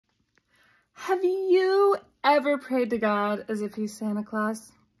Have you ever prayed to God as if he's Santa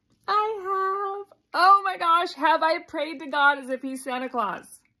Claus? I have. Oh my gosh, have I prayed to God as if he's Santa Claus?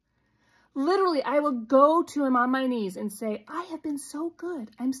 Literally, I will go to him on my knees and say, I have been so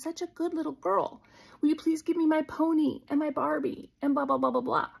good. I'm such a good little girl. Will you please give me my pony and my Barbie and blah, blah, blah, blah,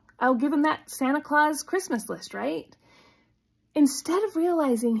 blah. I'll give him that Santa Claus Christmas list, right? Instead of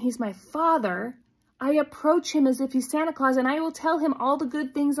realizing he's my father, I approach him as if he's Santa Claus, and I will tell him all the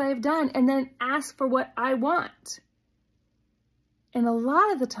good things I have done and then ask for what I want. And a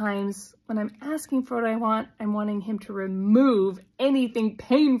lot of the times when I'm asking for what I want, I'm wanting him to remove anything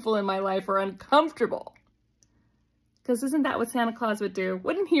painful in my life or uncomfortable. Because isn't that what Santa Claus would do?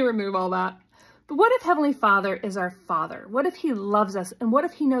 Wouldn't he remove all that? But what if Heavenly Father is our Father? What if he loves us? And what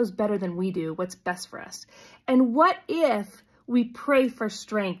if he knows better than we do what's best for us? And what if we pray for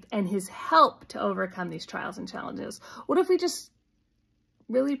strength and his help to overcome these trials and challenges? What if we just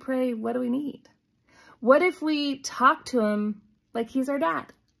really pray, what do we need? What if we talk to him like he's our dad?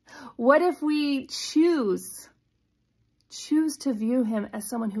 What if we choose to view him as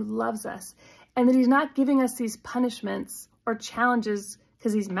someone who loves us, and that he's not giving us these punishments or challenges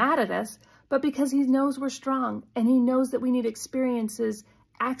because he's mad at us, but because he knows we're strong and he knows that we need experiences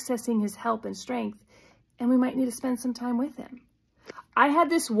accessing his help and strength, and we might need to spend some time with him. I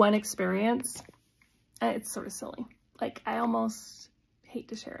had this one experience. It's sort of silly. Like, I almost hate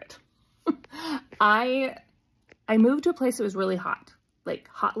to share it. I moved to a place that was really hot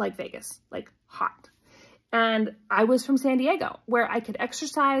like Vegas, like hot. And I was from San Diego, where I could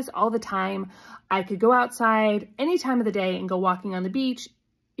exercise all the time. I could go outside any time of the day and go walking on the beach.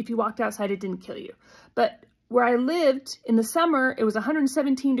 If you walked outside, it didn't kill you. But where I lived in the summer, it was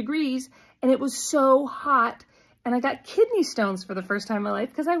 117 degrees and it was so hot. And I got kidney stones for the first time in my life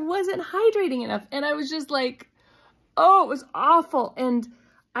because I wasn't hydrating enough. And I was just like, oh, it was awful. And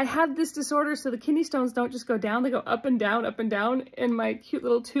I had this disorder, so the kidney stones don't just go down, they go up and down in my cute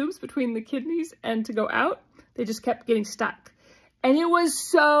little tubes between the kidneys, and to go out, they just kept getting stuck. And it was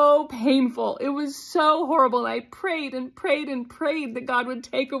so painful. It was so horrible. And I prayed and prayed and prayed that God would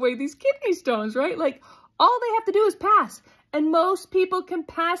take away these kidney stones, right? Like, all they have to do is pass. And most people can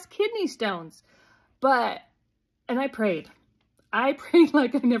pass kidney stones. And I prayed. I prayed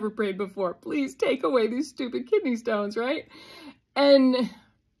like I never prayed before. Please take away these stupid kidney stones, right? And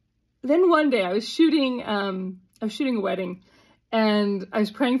then one day I was shooting a wedding, and I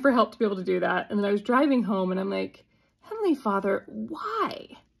was praying for help to be able to do that. And then I was driving home and I'm like, Heavenly Father, why?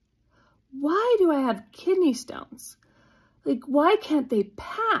 Why do I have kidney stones? Like, why can't they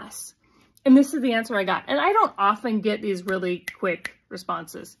pass? And this is the answer I got. And I don't often get these really quick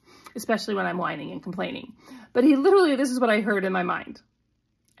responses, especially when I'm whining and complaining. But this is what I heard in my mind.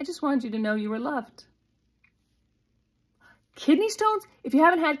 I just wanted you to know you were loved. Kidney stones? If you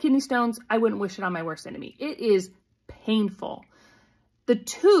haven't had kidney stones, I wouldn't wish it on my worst enemy. It is painful. The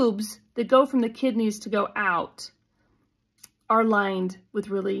tubes that go from the kidneys to go out are lined with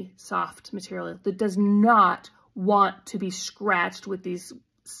really soft material that does not want to be scratched with these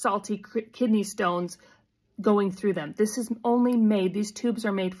salty kidney stones going through them. This is only made, these tubes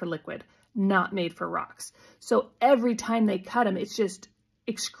are made for liquid, not made for rocks. So every time they cut them, it's just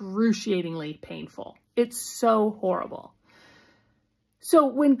excruciatingly painful. It's so horrible. So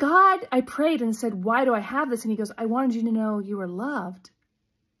when I prayed and said, why do I have this? And he goes, I wanted you to know you were loved.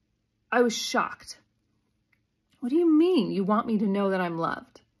 I was shocked. What do you mean you want me to know that I'm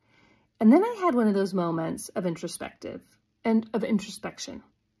loved? And then I had one of those moments of introspection.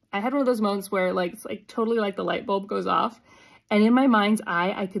 I had one of those moments where it's like totally like the light bulb goes off. And in my mind's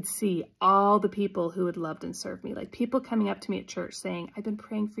eye, I could see all the people who had loved and served me. Like people coming up to me at church saying, I've been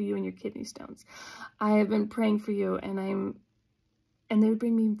praying for you and your kidney stones. I have been praying for you, and they would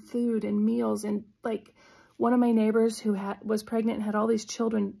bring me food and meals. And like one of my neighbors who was pregnant and had all these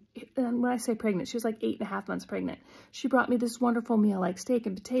children, and when I say pregnant, she was like 8.5 months pregnant. She brought me this wonderful meal, like steak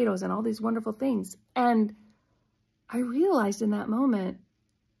and potatoes and all these wonderful things. And I realized in that moment,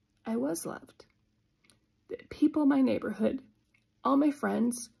 I was loved. The people in my neighborhood, all my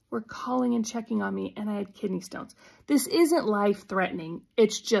friends were calling and checking on me, and I had kidney stones. This isn't life-threatening.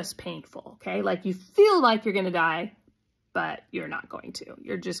 It's just painful, okay? Like you feel like you're going to die, but you're not going to.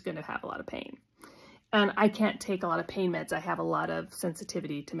 You're just going to have a lot of pain. And I can't take a lot of pain meds. I have a lot of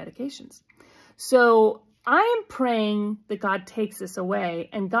sensitivity to medications. So I'm praying that God takes this away,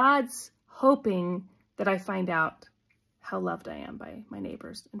 and God's hoping that I find out how loved I am by my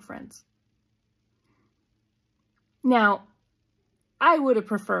neighbors and friends. Now, I would have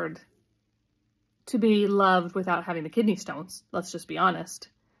preferred to be loved without having the kidney stones. Let's just be honest.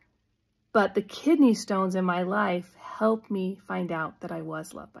 But the kidney stones in my life helped me find out that I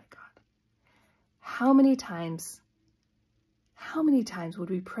was loved by God. How many times would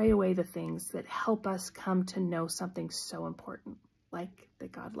we pray away the things that help us come to know something so important, like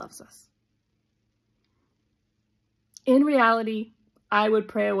that God loves us? In reality, I would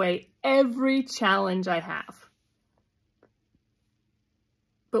pray away every challenge I have.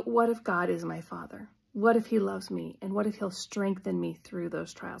 But what if God is my Father? What if he loves me? And what if he'll strengthen me through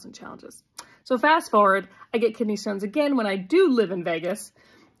those trials and challenges? So fast forward, I get kidney stones again when I do live in Vegas.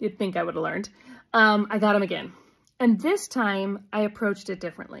 You'd think I would have learned. I got them again. And this time I approached it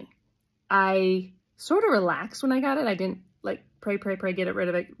differently. I sort of relaxed when I got it. I didn't like pray, get it rid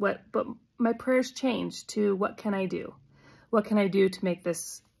of it. But my prayers changed to what can I do? What can I do to make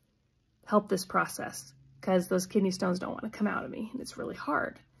this, help this process? Because those kidney stones don't want to come out of me and it's really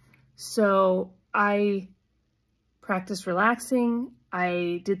hard. So I practiced relaxing.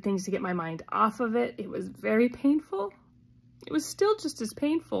 I did things to get my mind off of it. It was very painful. It was still just as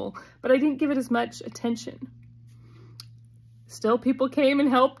painful, but I didn't give it as much attention. Still, people came and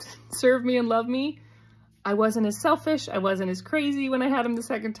helped serve me and love me. I wasn't as selfish. I wasn't as crazy when I had them the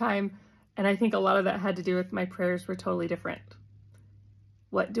second time. And I think a lot of that had to do with my prayers were totally different.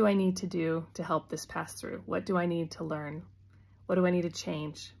 What do I need to do to help this pass through? What do I need to learn? What do I need to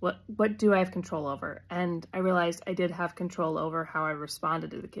change? What do I have control over? And I realized I did have control over how I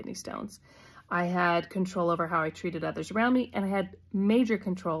responded to the kidney stones. I had control over how I treated others around me, and I had major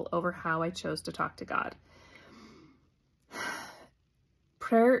control over how I chose to talk to God.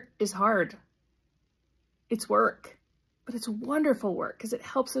 Prayer is hard. It's work, but it's wonderful work because it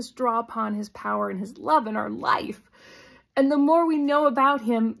helps us draw upon his power and his love in our life. And the more we know about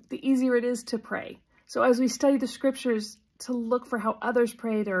him, the easier it is to pray. So as we study the scriptures to look for how others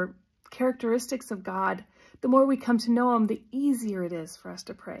prayed or characteristics of God, the more we come to know him, the easier it is for us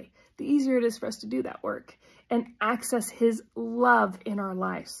to pray. The easier it is for us to do that work and access his love in our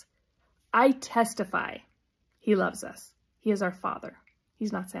lives. I testify he loves us. He is our Father.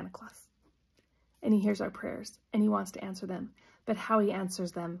 He's not Santa Claus. And he hears our prayers and he wants to answer them. But how he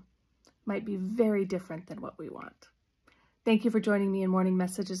answers them might be very different than what we want. Thank you for joining me in Morning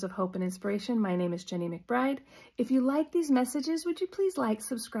Messages of Hope and Inspiration. My name is Jenny McBride. If you like these messages, would you please like,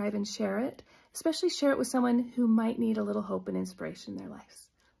 subscribe, and share it? Especially share it with someone who might need a little hope and inspiration in their lives.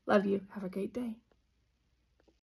 Love you. Have a great day.